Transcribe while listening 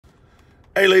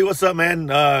Hey Lee, what's up, man?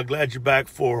 Glad you're back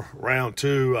for round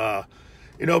two.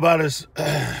 About as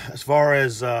far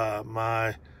as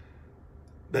my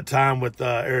that time with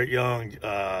Eric Young,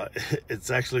 it's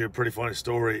actually a pretty funny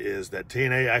story. Is that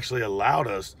TNA actually allowed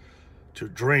us to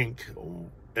drink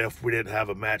if we didn't have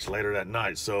a match later that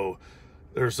night? So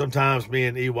there's sometimes me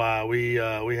and EY we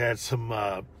had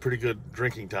some pretty good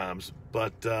drinking times,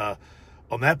 but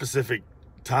on that specific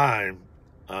time.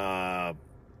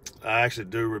 I actually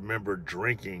do remember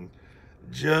drinking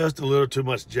just a little too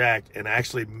much Jack and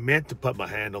actually meant to put my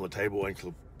hand on the table and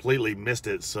completely missed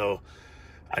it. So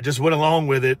I just went along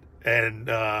with it and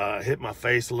hit my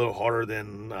face a little harder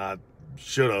than I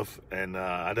should have. And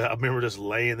I remember just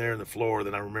laying there on the floor.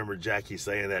 Then I remember Jackie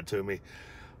saying that to me.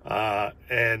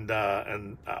 And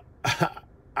I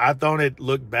thought it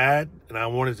looked bad and I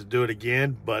wanted to do it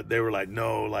again, but they were like,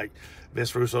 no, like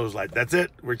Vince Russo was like, that's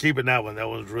it. We're keeping that one. That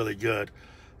one was really good.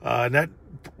 And that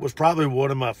was probably one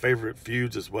of my favorite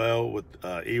feuds as well, with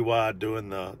EY doing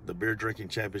the beer drinking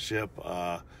championship.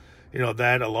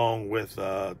 That along with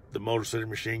the Motor City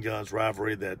Machine Guns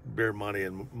rivalry that Beer Money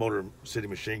and Motor City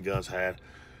Machine Guns had.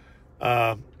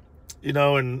 As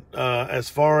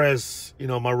far as,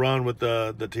 my run with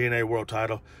the TNA World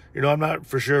title, I'm not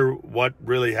for sure what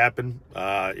really happened.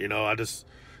 I just,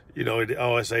 I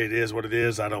always say it is what it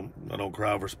is. I don't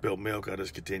cry over spilled milk. I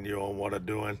just continue on what I'm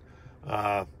doing.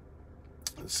 It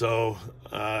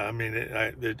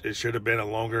should have been a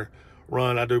longer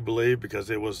run, I do believe,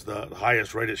 because it was the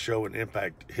highest rated show in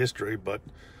Impact history, but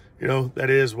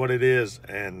that is what it is.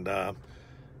 And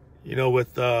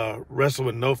with wrestling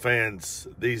with no fans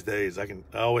these days, I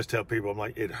always tell people, I'm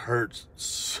like, it hurts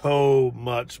so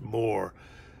much more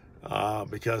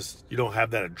because you don't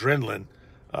have that adrenaline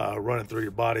running through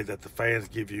your body that the fans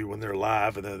give you when they're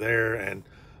live and they're there. And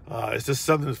it's just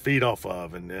something to feed off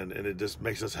of, and it just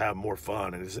makes us have more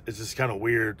fun. And it's just kind of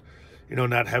weird,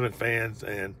 not having fans.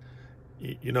 And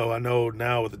I know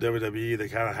now with the WWE, they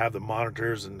kind of have the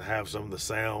monitors and have some of the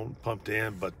sound pumped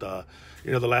in. But the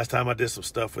last time I did some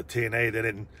stuff with TNA, they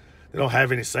don't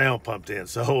have any sound pumped in,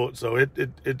 so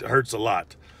it hurts a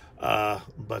lot. Yeah,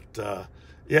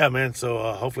 man.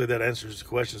 So hopefully that answers the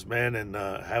questions, man. And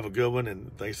have a good one.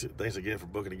 And thanks again for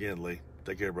booking again, Lee.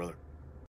 Take care, brother.